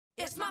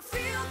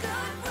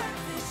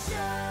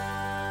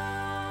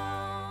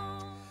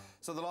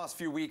So the last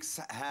few weeks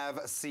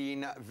have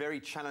seen very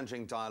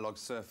challenging dialogue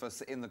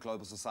surface in the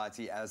global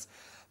society as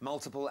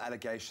multiple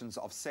allegations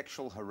of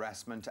sexual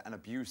harassment and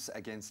abuse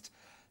against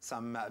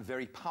some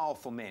very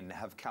powerful men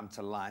have come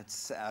to light.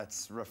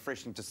 It's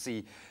refreshing to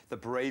see the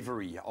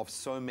bravery of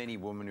so many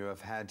women who have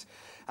had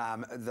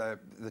the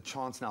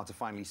chance now to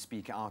finally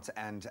speak out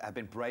and have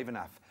been brave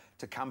enough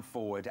to come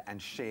forward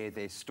and share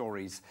their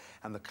stories,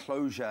 and the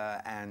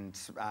closure and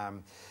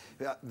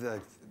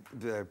the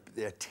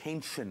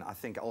attention, I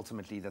think,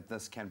 ultimately that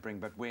this can bring.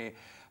 But where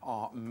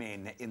are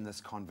men in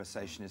this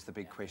conversation is the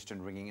big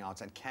question ringing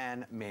out. And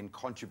can men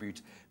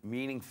contribute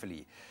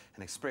meaningfully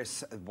and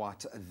express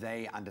what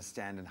they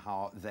understand and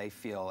how they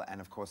feel,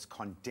 and of course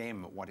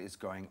condemn what is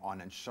going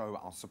on and show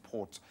our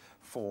support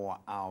for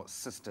our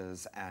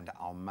sisters and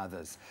our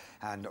mothers,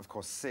 and of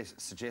course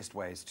suggest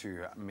ways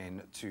to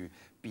men to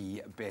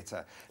be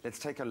better. Let's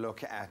take a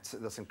look at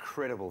this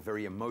incredible,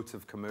 very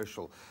emotive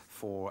commercial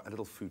for a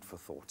little food for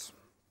thought.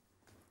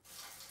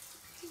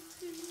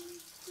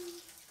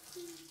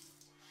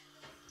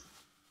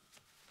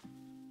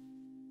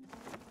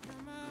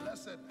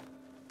 Blessed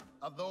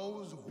are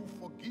those who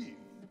forgive.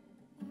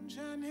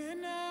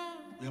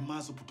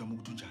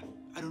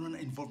 I don't want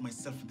to involve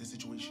myself in the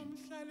situation.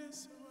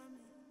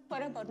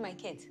 What about my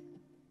kids?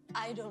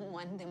 I don't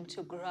want them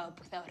to grow up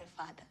without a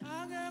father.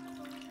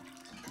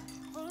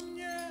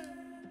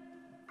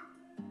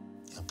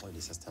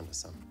 Ngiyaxolisa sithandwa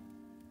sami.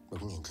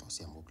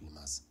 Bekungenhloso yami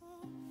ukulimaza.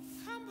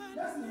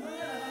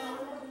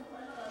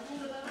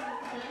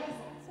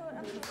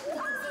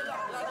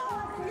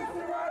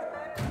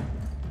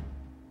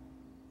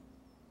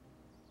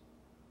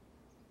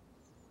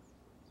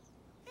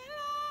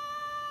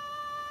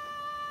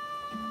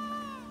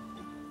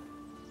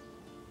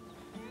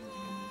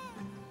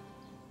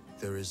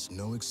 There is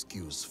no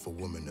excuse for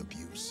women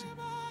abuse.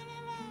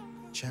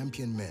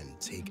 Champion men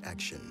take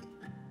action.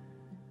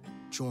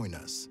 Join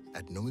us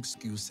at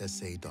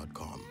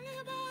noexcusesa.com.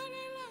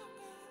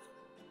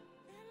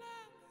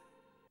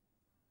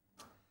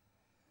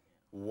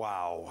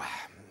 Wow.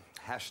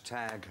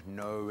 Hashtag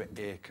no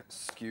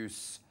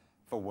excuse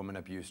for women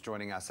abuse.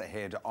 Joining us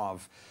ahead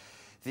of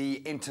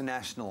the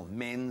International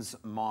Men's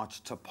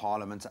March to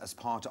Parliament as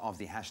part of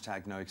the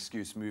hashtag no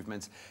excuse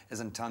movement is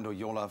Ntando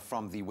Yola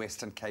from the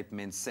Western Cape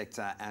Men's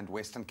Sector and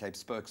Western Cape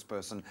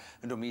spokesperson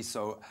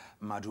Ndumiso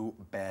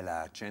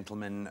Madubela.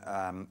 Gentlemen,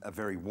 a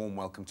very warm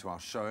welcome to our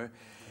show.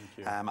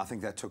 Thank you. I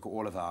think that took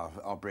all of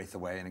our breath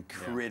away, an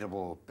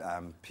incredible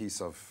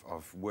piece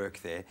of work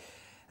there.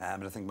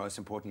 But I think most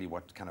importantly,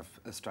 what kind of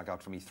struck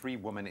out for me, 3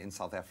 women in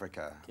South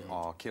Africa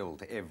are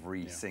killed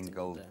every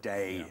single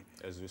day.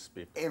 As we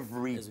speak.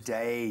 Every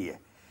day.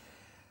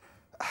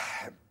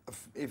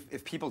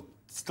 If people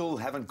still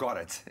haven't got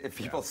it, if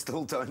people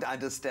still don't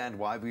understand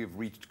why we've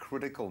reached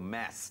critical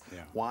mass,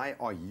 why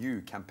are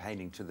you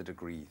campaigning to the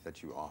degree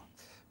that you are?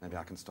 Maybe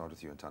I can start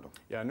with you, Ntando.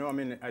 Yeah, no, I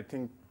mean, I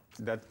think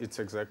that it's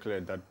exactly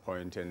at that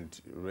point, and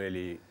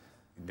really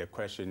the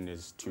question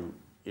is to,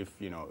 if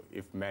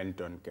men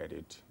don't get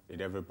it, if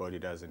everybody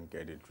doesn't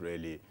get it,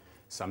 really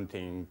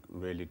something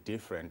really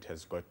different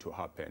has got to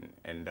happen.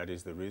 And that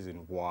is the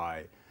reason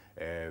why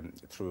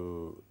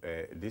through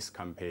this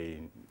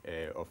campaign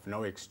of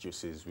no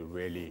excuses, we're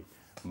really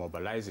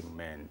mobilizing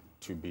men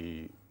to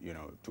be,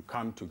 to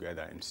come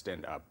together and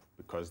stand up,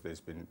 because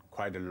there's been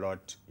quite a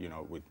lot,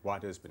 with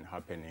what has been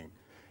happening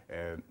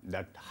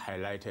that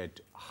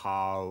highlighted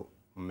how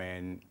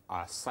men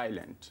are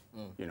silent,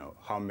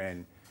 how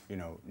men,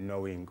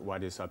 knowing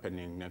what is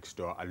happening next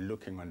door, are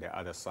looking on the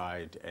other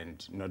side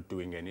and not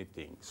doing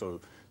anything. So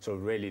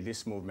really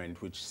this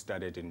movement, which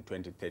started in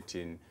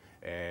 2013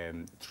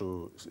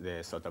 through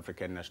the South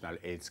African National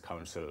AIDS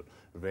Council,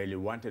 really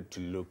wanted to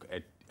look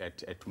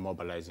at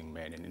mobilizing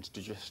men and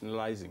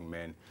institutionalizing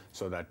men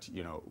so that,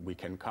 we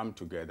can come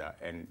together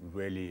and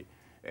really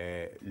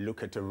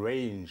look at a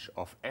range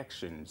of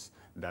actions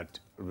that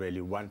really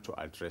want to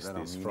address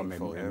this from a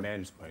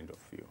man's point of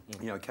view.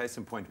 Case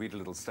in point, we did a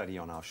little study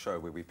on our show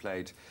where we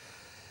played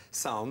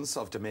sounds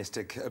of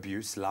domestic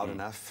abuse loud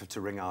enough to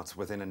ring out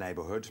within a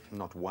neighborhood.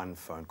 Not one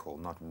phone call,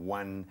 not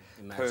one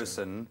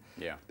person.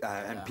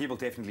 And people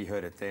definitely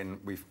heard it.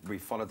 Then we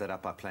followed that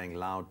up by playing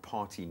loud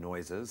party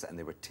noises, and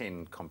there were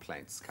 10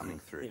 complaints coming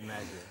through.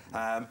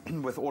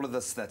 With all of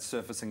this that's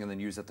surfacing in the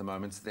news at the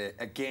moment, there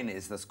again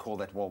is this call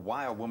that, well,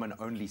 why are women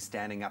only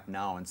standing up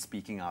now and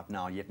speaking out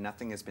now, yet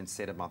nothing has been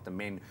said about the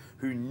men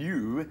who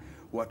knew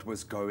what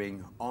was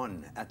going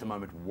on at the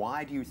moment?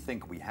 Why do you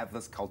think we have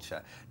this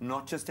culture,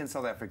 not just in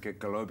South Africa,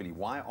 globally?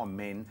 Why are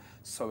men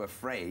so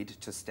afraid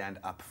to stand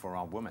up for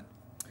our women?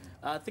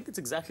 I think it's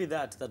exactly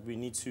that we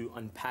need to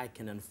unpack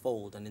and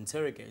unfold and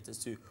interrogate as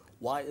to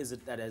why is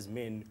it that as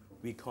men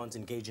we can't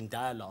engage in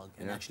dialogue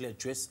and actually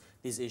address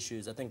these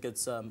issues. I think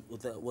it's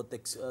what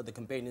the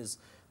campaign is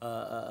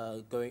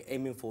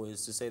aiming for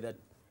is to say that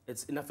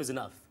enough is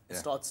enough. It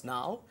starts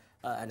now.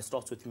 and it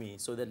starts with me.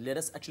 So that let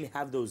us actually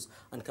have those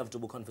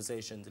uncomfortable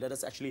conversations. Let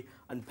us actually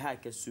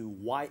unpack as to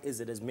why is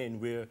it as men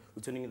we're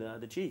turning the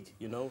other cheek,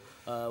 you know,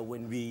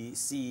 when we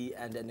see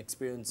and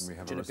experience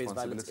gender-based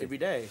violence every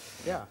day.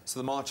 Yeah. So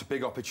the march, a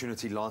big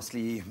opportunity.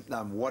 Lastly,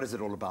 what is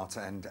it all about,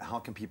 and how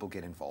can people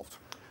get involved?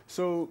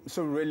 So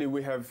really,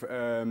 we have,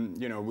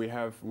 you know, we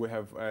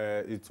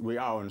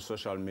are on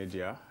social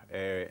media,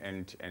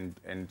 and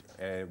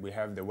we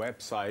have the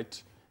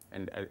website,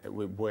 and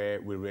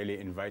where we're really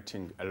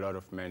inviting a lot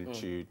of men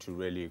to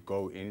really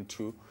go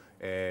into.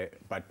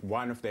 But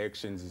one of the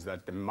actions is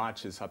that the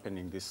march is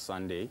happening this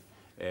Sunday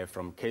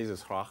from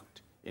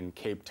Keizersgracht in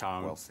Cape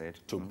Town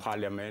to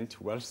Parliament.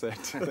 Well said.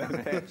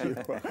 Thank you.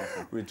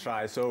 We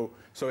try. So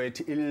at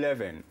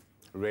 11,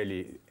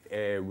 really,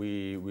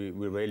 we're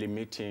really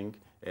meeting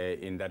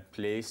in that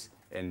place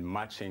and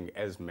marching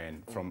as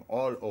men from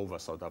all over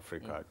South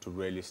Africa to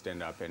really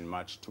stand up and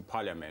march to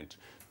Parliament.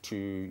 To,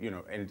 you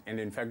know, and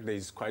in fact,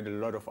 there's quite a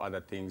lot of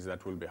other things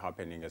that will be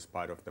happening as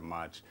part of the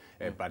march.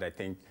 But I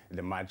think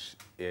the march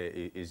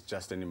is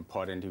just an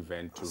important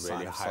event to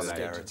really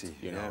highlight,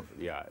 you know,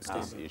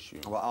 this issue.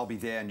 Well, I'll be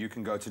there, and you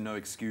can go to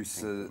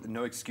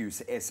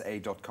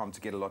noexcusesa.com to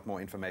get a lot more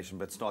information.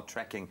 But start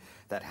tracking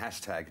that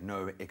hashtag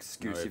No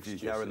Excuse. If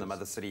you're here in the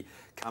Mother City,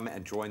 come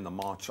and join the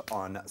march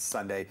on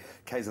Sunday,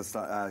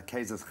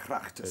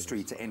 Keizersgracht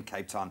Street in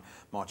Cape Town,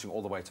 marching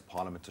all the way to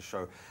Parliament to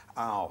show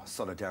our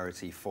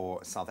solidarity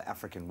for South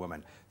African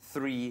women.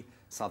 3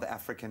 South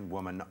African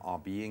women are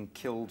being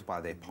killed by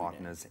their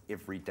partners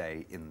every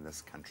day in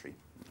this country.